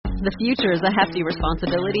The future is a hefty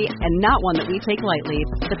responsibility and not one that we take lightly.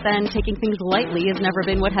 But then taking things lightly has never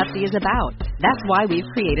been what Hefty is about. That's why we've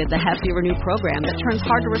created the Hefty Renew program that turns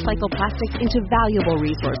hard-to-recycle plastics into valuable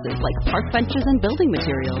resources like park benches and building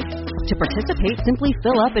materials. To participate, simply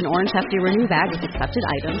fill up an orange Hefty Renew bag with accepted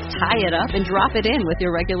items, tie it up, and drop it in with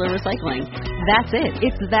your regular recycling. That's it.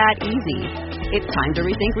 It's that easy. It's time to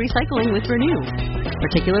rethink recycling with Renew.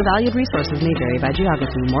 Particular valued resources may vary by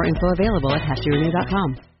geography. More info available at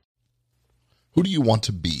heftyrenew.com. Who do you want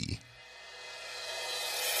to be?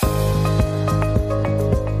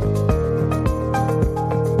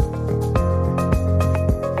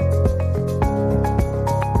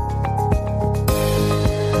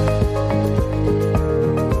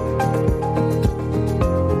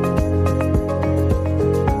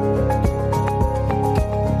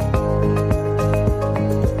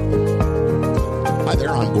 Hi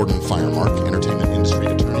there, I'm Gordon Firemark, entertainment industry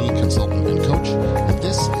attorney, consultant, and coach, and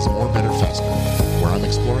this is More Better Faster, where I'm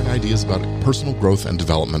exploring ideas about personal growth and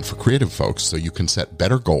development for creative folks so you can set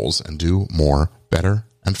better goals and do more, better,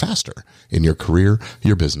 and faster in your career,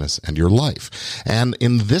 your business, and your life. And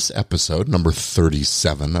in this episode, number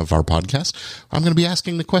 37 of our podcast, I'm going to be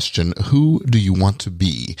asking the question, who do you want to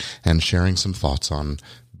be? And sharing some thoughts on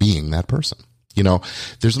being that person. You know,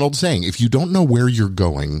 there's an old saying, if you don't know where you're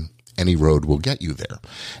going, any road will get you there.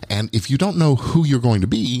 And if you don't know who you're going to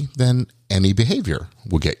be, then any behavior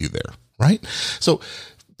will get you there, right? So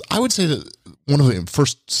I would say that one of the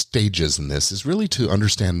first stages in this is really to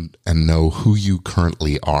understand and know who you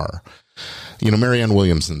currently are. You know, Marianne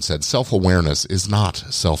Williamson said, self-awareness is not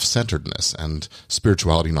self-centeredness and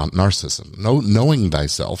spirituality not narcissism. Knowing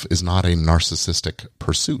thyself is not a narcissistic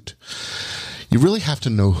pursuit. You really have to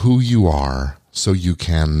know who you are so you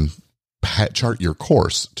can chart your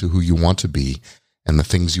course to who you want to be and the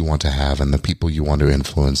things you want to have and the people you want to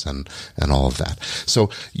influence and all of that.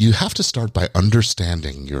 So you have to start by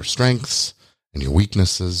understanding your strengths and your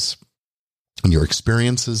weaknesses and your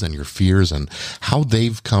experiences and your fears and how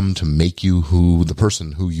they've come to make you the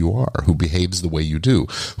person who you are, who behaves the way you do,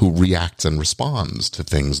 who reacts and responds to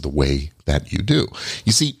things the way that you do.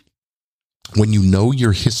 You see, when you know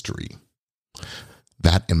your history,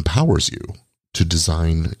 that empowers you to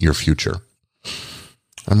design your future.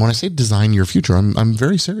 And when I say design your future, I'm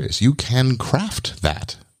very serious. You can craft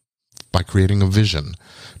that by creating a vision,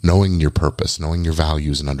 knowing your purpose, knowing your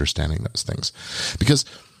values, and understanding those things. Because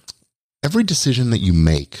every decision that you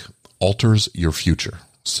make alters your future.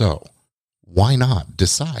 So why not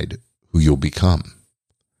decide who you'll become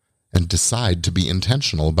and decide to be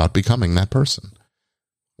intentional about becoming that person?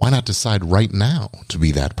 Why not decide right now to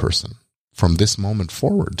be that person? From this moment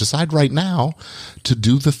forward, decide right now to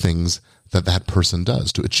do the things that that person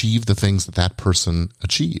does, to achieve the things that that person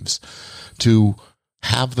achieves, to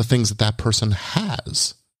have the things that that person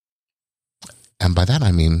has. And by that,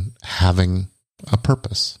 I mean having a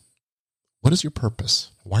purpose. What is your purpose?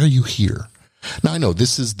 Why are you here? Now, I know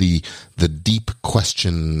this is the deep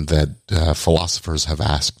question that philosophers have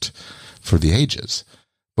asked for the ages,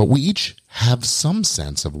 but we each have some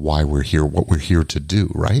sense of why we're here, what we're here to do,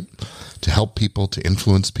 right? To help people, to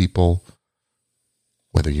influence people,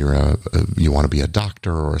 whether you want to be a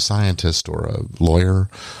doctor or a scientist or a lawyer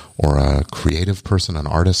or a creative person, an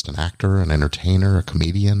artist, an actor, an entertainer, a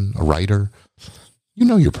comedian, a writer. You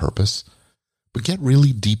know your purpose, but get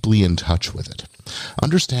really deeply in touch with it.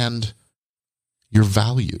 Understand your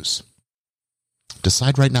values.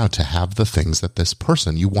 Decide right now to have the things that this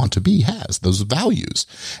person you want to be has, those values,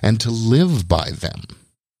 and to live by them.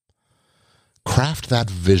 Craft that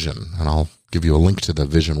vision, and I'll give you a link to the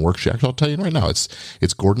vision worksheet. Actually, I'll tell you right now, it's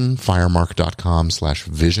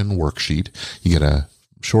gordonfiremark.com/vision worksheet. You get a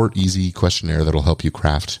short, easy questionnaire that'll help you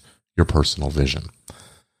craft your personal vision.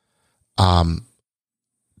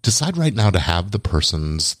 Decide right now to have the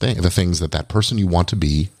things that that person you want to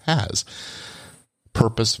be has.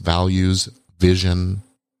 Purpose, values, vision.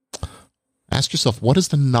 Ask yourself, what is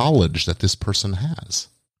the knowledge that this person has?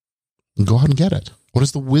 And go out and get it. What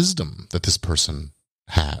is the wisdom that this person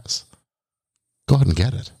has? Go out and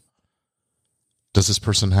get it. Does this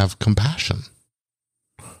person have compassion?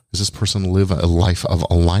 Does this person live a life of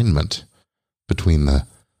alignment between the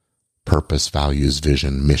purpose, values,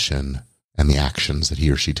 vision, mission, and the actions that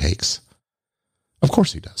he or she takes? Of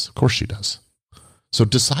course he does. Of course she does. So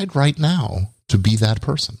decide right now to be that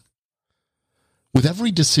person. With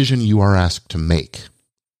every decision you are asked to make,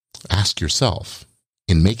 ask yourself,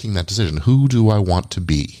 in making that decision, who do I want to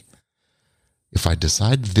be? If I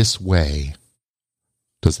decide this way,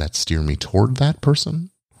 does that steer me toward that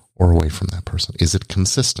person or away from that person? Is it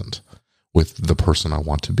consistent with the person I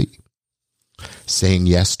want to be? Saying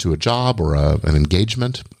yes to a job or an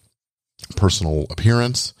engagement, personal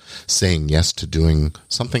appearance, saying yes to doing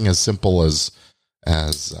something as simple as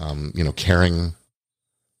caring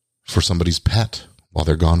for somebody's pet while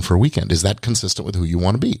they're gone for a weekend. Is that consistent with who you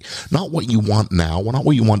want to be? Not what you want now, not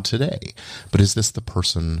what you want today, but is this the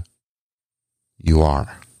person you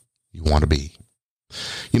want to be?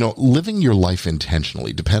 Living your life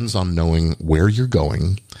intentionally depends on knowing where you're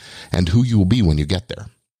going and who you will be when you get there,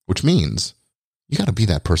 which means you got to be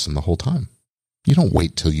that person the whole time. You don't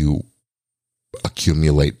wait till you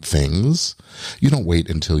accumulate things. You don't wait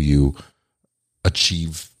until you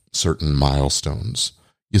achieve certain milestones.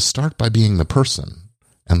 You start by being the person,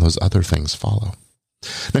 and those other things follow.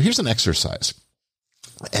 Now, here's an exercise.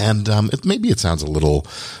 And maybe it sounds a little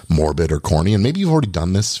morbid or corny, and maybe you've already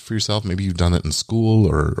done this for yourself. Maybe you've done it in school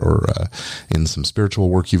or in some spiritual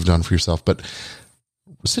work you've done for yourself. But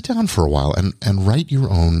sit down for a while and write your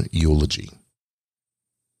own eulogy.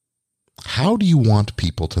 How do you want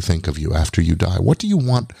people to think of you after you die? What do you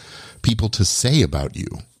want people to say about you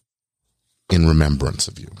in remembrance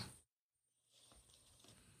of you?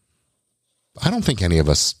 I don't think any of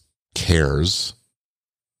us cares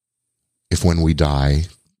if when we die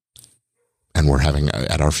and we're having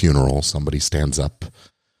at our funeral, somebody stands up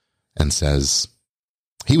and says,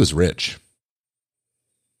 he was rich.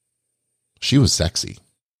 She was sexy.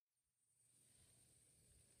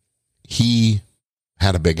 He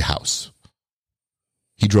had a big house.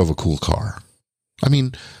 He drove a cool car. I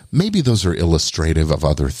mean, maybe those are illustrative of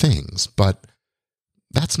other things, but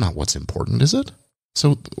that's not what's important, is it?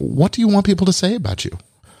 So what do you want people to say about you?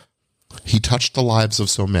 He touched the lives of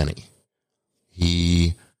so many.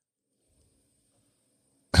 He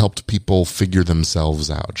helped people figure themselves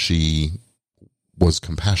out. She was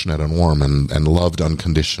compassionate and warm and loved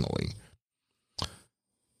unconditionally.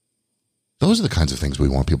 Those are the kinds of things we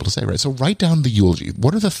want people to say, right? So write down the eulogy.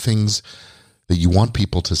 What are the things that you want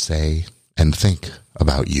people to say and think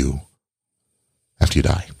about you after you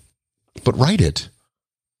die? But write it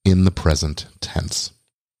in the present tense.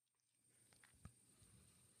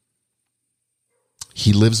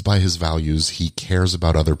 He lives by his values. He cares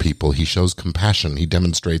about other people. He shows compassion. He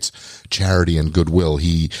demonstrates charity and goodwill.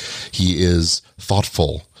 He is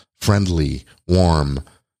thoughtful, friendly, warm.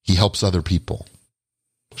 He helps other people.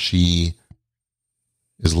 She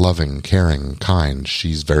is loving, caring, kind.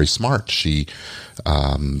 She's very smart. She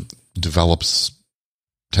develops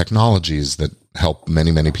technologies that help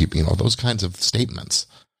many, many people. Those kinds of statements.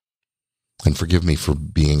 And forgive me for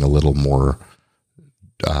being a little more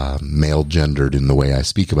male-gendered in the way I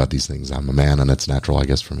speak about these things. I'm a man, and it's natural, I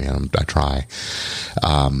guess, for me. I try.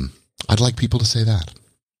 I'd like people to say that.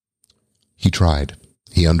 He tried.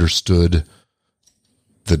 He understood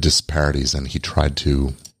the disparities, and he tried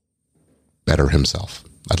to better himself.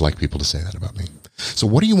 I'd like people to say that about me. So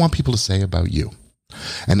what do you want people to say about you?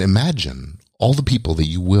 And imagine all the people that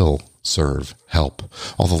you will serve, help,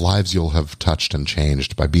 all the lives you'll have touched and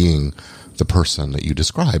changed by being the person that you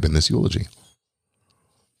describe in this eulogy.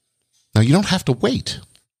 Now, you don't have to wait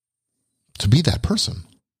to be that person.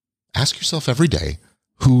 Ask yourself every day,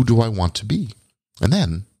 who do I want to be? And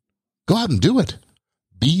then go out and do it.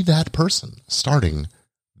 Be that person, starting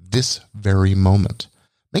this very moment.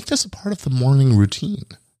 Make this a part of the morning routine.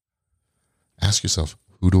 Ask yourself,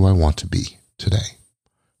 who do I want to be today?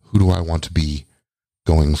 Who do I want to be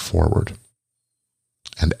going forward?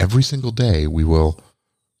 And every single day we will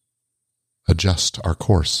adjust our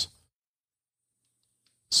course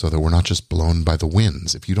so that we're not just blown by the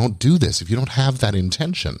winds. If you don't do this, if you don't have that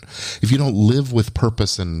intention, if you don't live with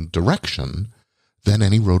purpose and direction, then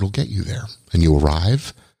any road will get you there. And you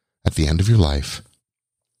arrive at the end of your life.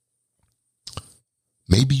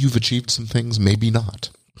 Maybe you've achieved some things, maybe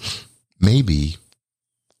not. Maybe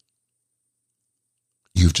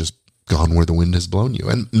you've just gone where the wind has blown you.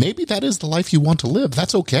 And maybe that is the life you want to live.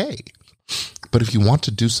 That's okay. But if you want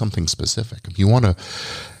to do something specific, if you want to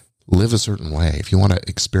live a certain way, if you want to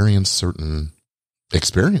experience certain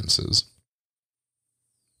experiences,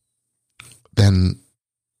 then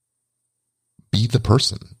be the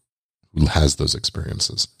person who has those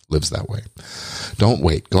experiences, lives that way. Don't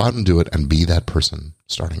wait. Go out and do it and be that person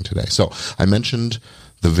starting today. So I mentioned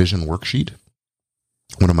the vision worksheet,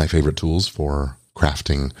 one of my favorite tools for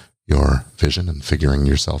crafting your vision and figuring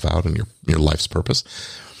yourself out and your life's purpose.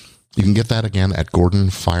 You can get that again at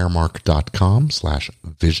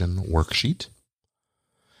gordonfiremark.com/vision worksheet.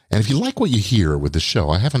 And if you like what you hear with the show,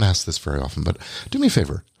 I haven't asked this very often, but do me a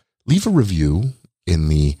favor, leave a review in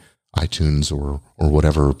the iTunes or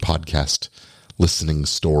whatever podcast listening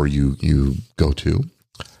store you go to.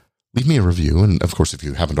 Leave me a review. And of course, if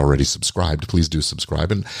you haven't already subscribed, please do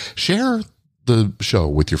subscribe and share the show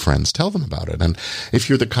with your friends. Tell them about it. And if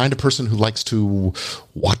you're the kind of person who likes to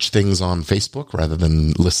watch things on Facebook rather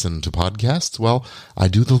than listen to podcasts, well, I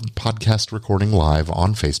do the podcast recording live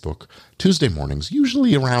on Facebook Tuesday mornings,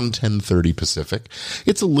 usually around 10:30 Pacific.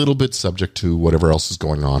 It's a little bit subject to whatever else is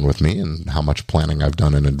going on with me and how much planning I've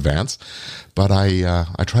done in advance, but I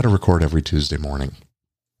try to record every Tuesday morning.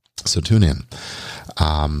 So tune in.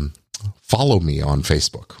 Follow me on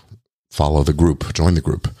Facebook. Follow the group. Join the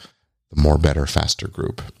group. The More Better Faster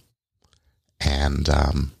group. And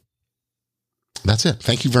that's it.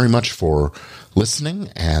 Thank you very much for listening,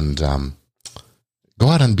 and go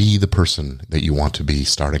out and be the person that you want to be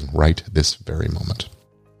starting right this very moment.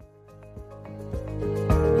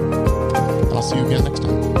 I'll see you again next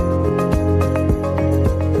time.